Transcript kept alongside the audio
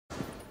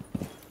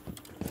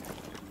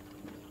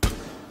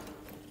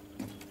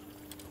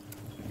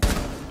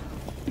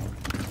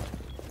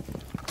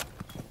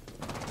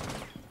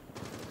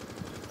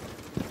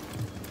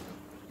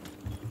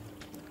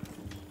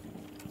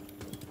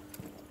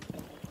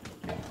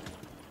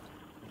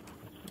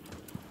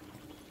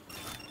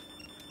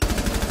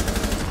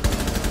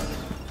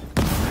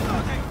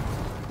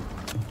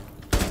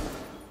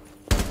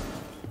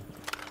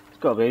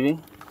go, baby.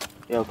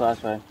 Yo,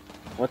 classified.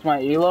 What's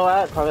my elo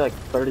at? Probably like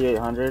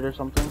 3,800 or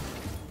something.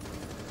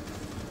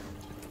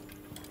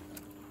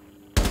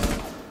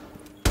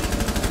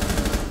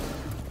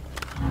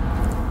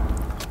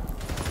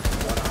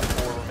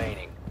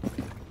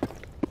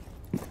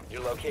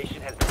 Your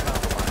location has been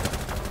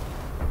compromised.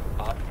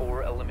 Op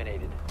 4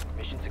 eliminated.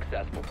 Mission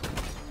successful.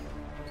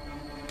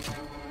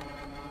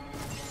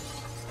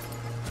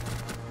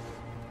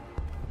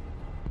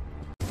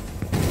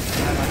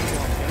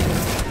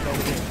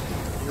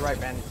 You're right,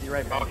 man. You're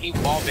right, man. Oh, he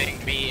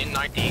wallbanged me in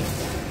 19.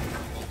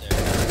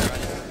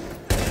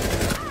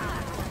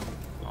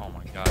 Oh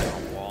my god,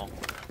 on wall.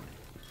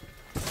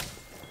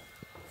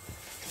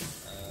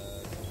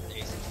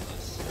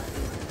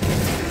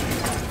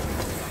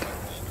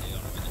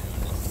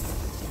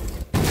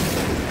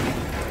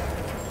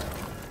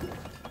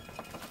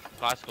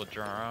 Classical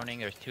droning,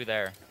 there's two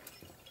there.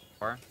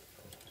 Or?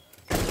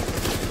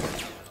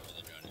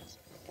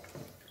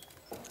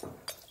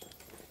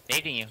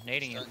 Nading you,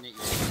 nading you.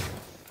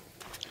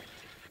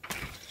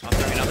 I'm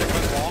throwing another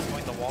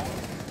going the wall.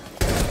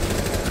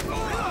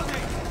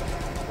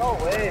 No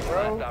way,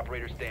 bro. Last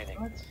operator standing.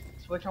 What?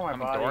 Switch on my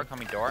Coming body. door,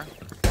 coming door.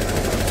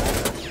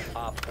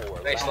 Op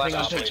 4. Nice, Last last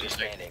operator switch.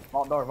 standing.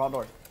 Vault door.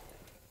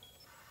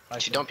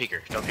 Don't peek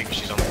her. Don't peek her.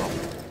 She's on the wall.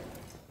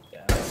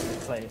 Yeah, just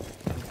play.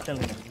 I'm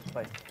killing him. Just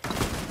play.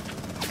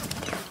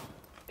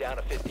 Down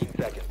to 15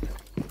 seconds.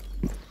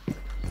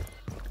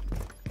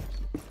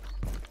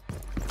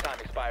 Time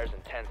expires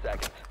in 10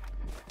 seconds.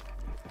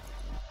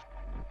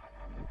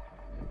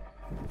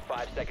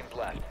 5 seconds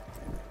left.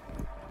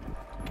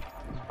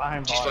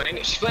 Behind She's bar.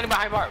 planning. She's planning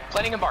behind bar.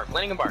 Planning in bar.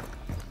 Planning in bar.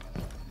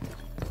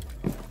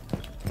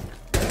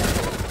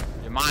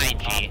 You're my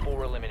G. Op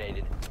 4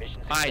 eliminated.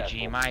 Mission My successful.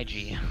 G, my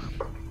G.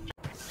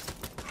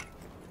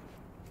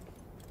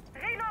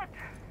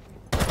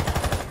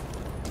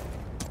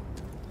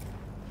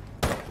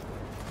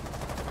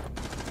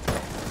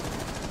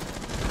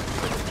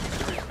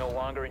 Is no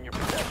longer in your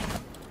possession.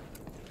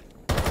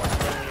 One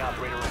friendly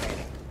operator remaining.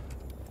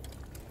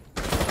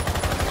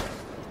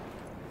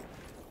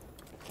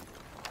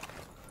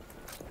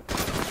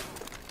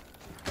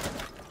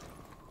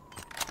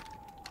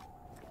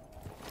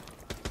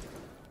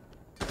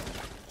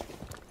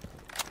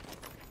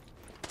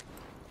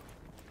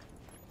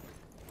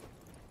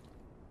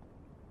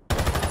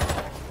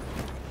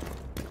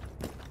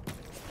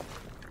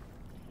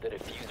 The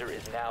diffuser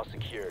is now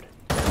secured.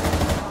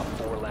 Op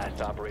 4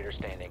 last operator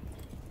standing.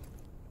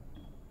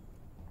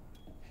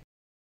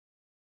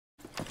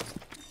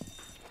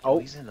 Oh.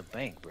 He's in the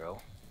bank,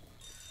 bro.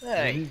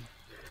 Hey.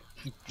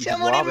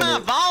 Someone in my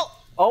vault!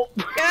 Oh.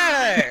 Get out of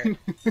there!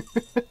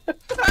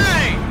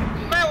 Hey!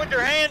 Man with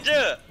your hands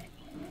up!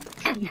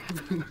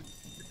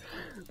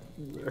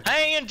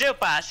 Hands up,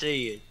 I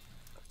said!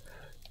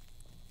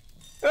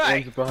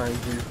 Right! One's behind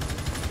you.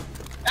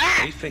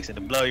 Ah! He's fixing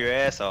to blow your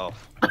ass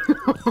off.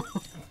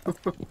 Oh,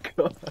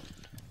 God.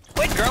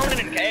 Quit droning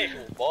and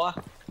casual, boy.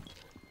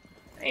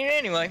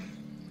 Anyway,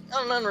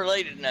 on an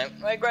unrelated note,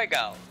 hey, Greg,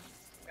 got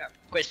a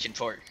question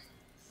for you.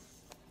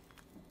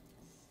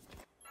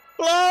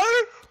 Hello?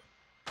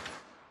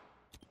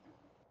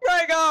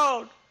 Greg,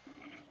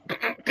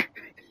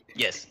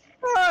 yes.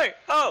 Hey,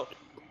 oh.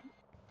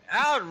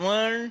 I was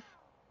wondering.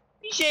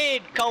 You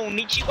said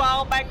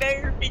Konnichiwa back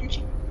there, didn't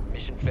you?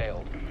 Mission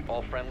failed.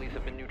 All friendlies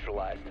have been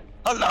neutralized.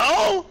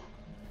 Hello?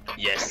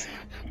 Yes.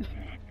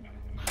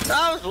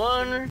 I was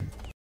wondering.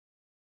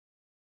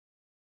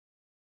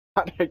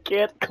 I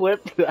can't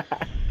clip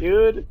that,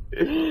 dude.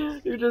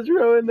 You just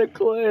ruined the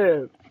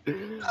clip.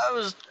 I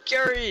was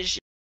curious.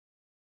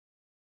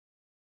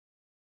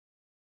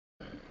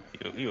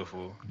 You a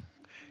fool.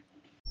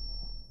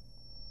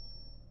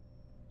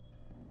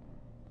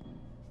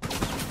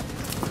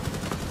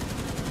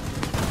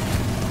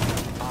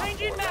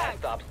 Changing mag.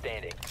 Stop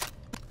standing.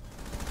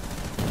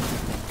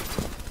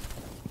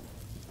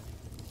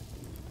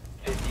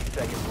 15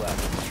 seconds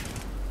left.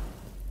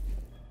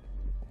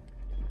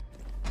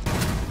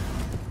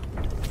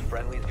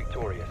 Friendly's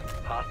victorious.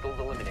 Hostiles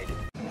eliminated.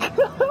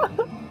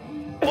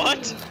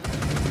 What?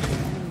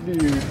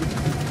 Dude.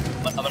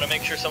 I'm gonna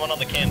make sure someone on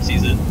the cam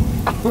sees it.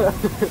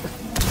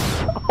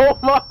 Oh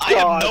my God. I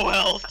have no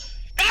health.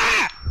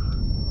 Ah!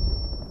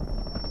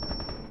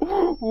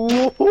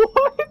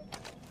 What?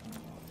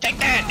 Take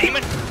that,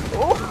 demon!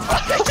 Oh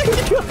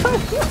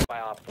By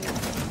Op 4.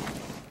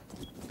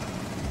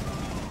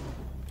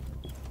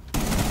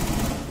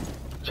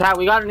 Chat,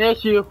 we got an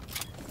issue.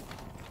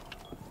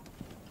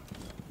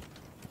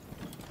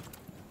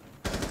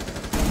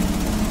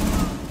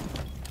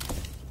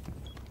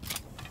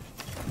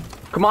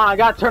 Come on, I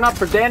gotta turn up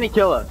for Danny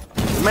Killer.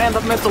 The man,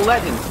 the myth, the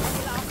legend.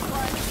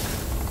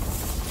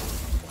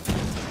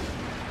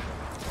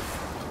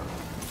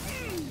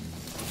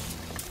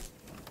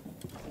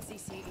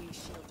 CCE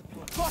shield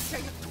deployed.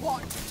 Crossing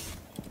what?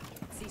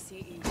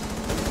 CCE.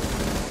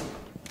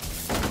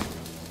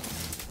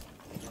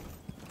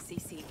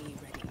 CCE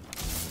ready.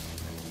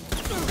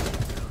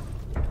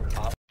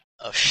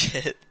 Oh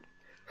shit.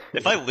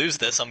 If I lose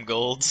this, I'm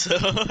gold, so...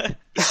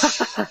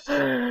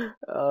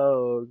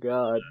 Oh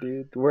god,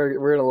 dude, we're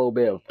in a little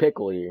bit of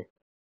pickle here.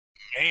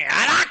 Yeah,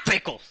 I like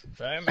pickles.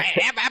 So, man,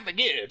 that be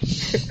good.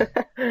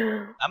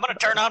 I'm gonna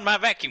turn on my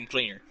vacuum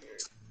cleaner.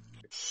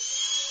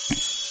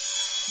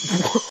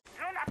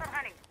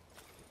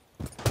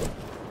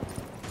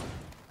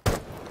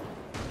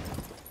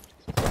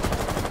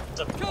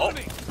 Oh.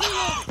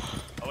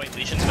 Oh wait,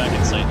 Lesion's back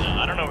in sight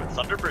now. I don't know where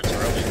Thunderbird's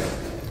roaming.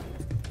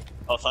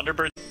 Oh,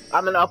 Thunderbird.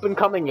 I'm an up and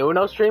coming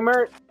Uno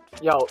streamer.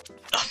 Yo, Up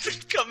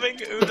and coming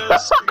Uno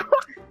streamer.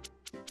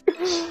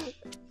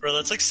 Bro,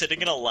 that's like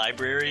sitting in a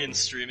library and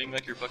streaming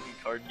like your fucking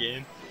card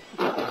game.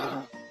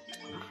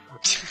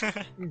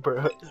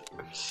 bro,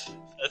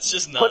 That's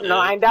just not putting the it.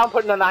 line down,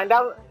 putting the line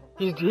down.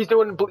 He's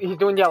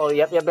doing yellow.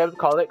 Yep,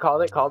 called it. Yep,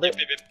 yep,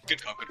 yep.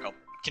 Good call, good call.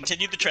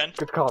 Continue the trend.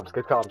 Good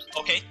comms.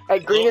 Okay. Hey,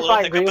 green is Little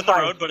fine. hiccup Green in is the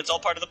fine. road, but it's all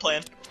part of the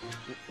plan.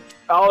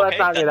 Oh, Okay, that's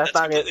not good. That's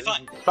not good. completely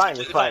fine. It's fine. It's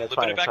Completely fine. fine. It's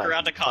Looping fine. it back It's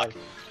around to cock.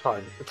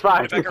 fine. It's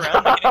fine. Put it back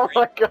around, making it Oh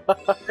my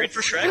god. Green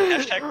for Shrek.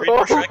 Hashtag green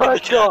for Shrek in the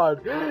chat.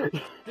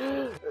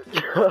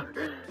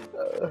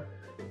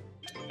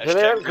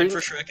 Hashtag green for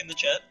Shrek in the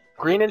chat.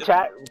 Green in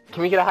chat.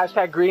 Can we get a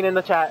hashtag green in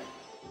the chat?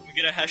 We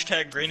get a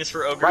hashtag green is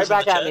for ogres Right in the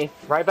back at chat. me.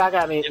 Right back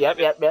at me. Yep.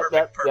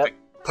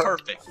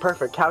 Perfect.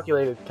 Perfect.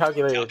 Calculated.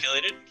 Calculated.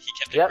 He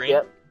kept it green.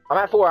 Yep. I'm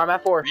at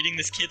 4. Reading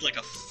this kid like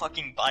a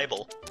fucking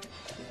Bible.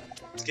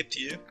 Skip to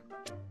you.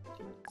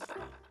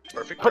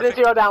 Perfect. Put it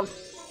 0 down.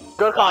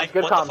 Good Why? comms.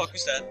 Good What comms. the fuck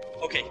was that?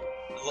 Okay.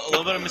 A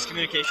little bit of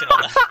miscommunication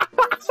on that.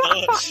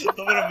 a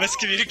little bit of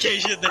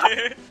miscommunication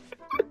there.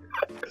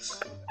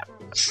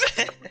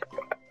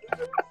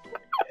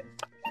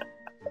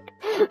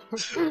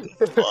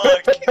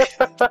 Fuck.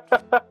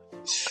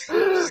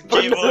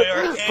 Game Boy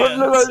our Put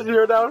hands. another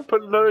 0 down.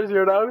 Put another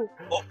 0 down.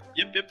 Oh,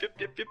 yep.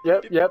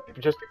 Yep.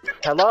 Just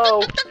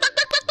hello.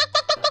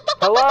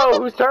 Hello.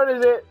 Whose turn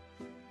is it?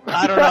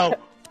 I don't know.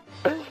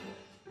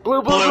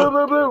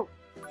 Blue.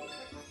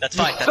 That's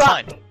fine. That's Stop.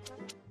 fine.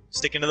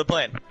 Sticking to the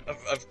plan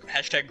of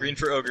hashtag green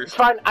for ogres. It's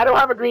fine. I don't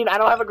have a green.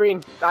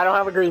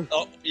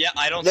 Oh, yeah,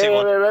 I don't see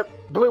one.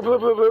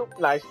 Blue.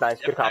 Nice.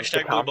 Yep, Good comms.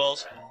 hashtag blue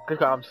balls. Good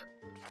comms.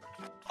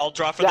 I'll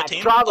draw for Yeah, the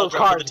team. draw I'll those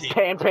draw for the cards.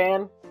 team.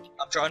 Pan.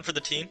 I'm drawing for the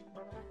team.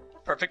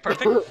 Perfect.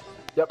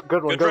 Yep.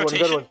 Good one. Good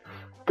rotation.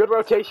 Good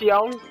rotation.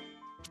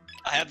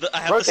 I have the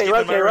Rotate. skip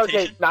in my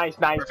rotation. Nice.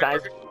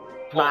 Perfect.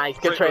 Nice.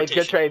 Great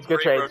Good trades.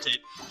 Great rotate.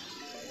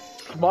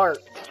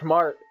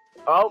 Smart.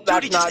 Oh,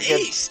 that's Dude, he not just good.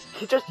 aced.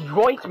 He just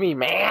yoinked me,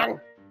 man.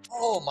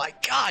 Oh my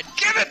god,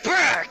 give it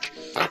back!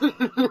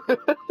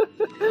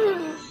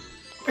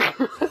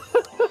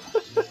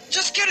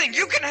 Just kidding,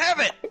 you can have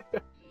it!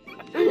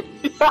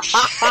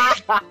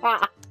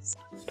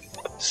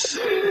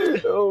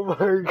 Oh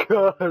my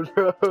god,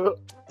 bro.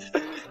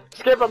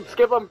 Skip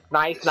him.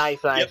 Nice. Get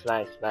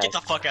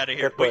the fuck out of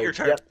here. Good Wait play. your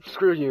turn. Yep,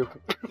 screw you.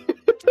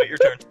 Wait your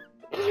turn.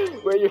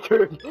 Wait your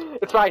turn.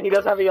 It's fine, he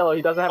doesn't have a yellow.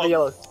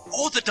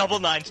 Oh, the double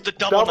nines. The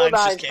double nines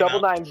just came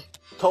double out. nines.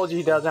 Told you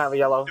he doesn't have a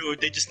yellow. Dude,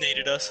 they just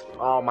naded us.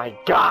 Oh my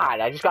god,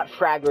 I just got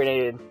frag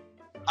grenaded.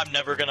 I'm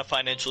never gonna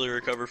financially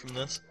recover from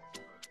this.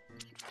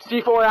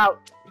 C4 out.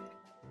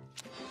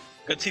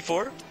 Good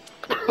C4?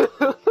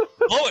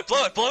 Blow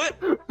it!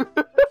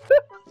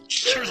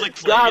 You're like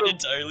playing Got an him.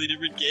 entirely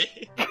different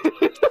game.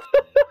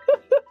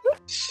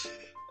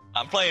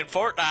 I'm playing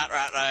Fortnite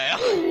right now.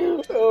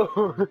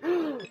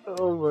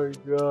 Oh my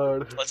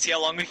god. Let's see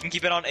how long we can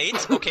keep it on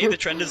 8. Okay, the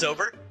trend is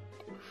over.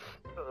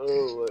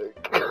 Oh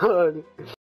my god.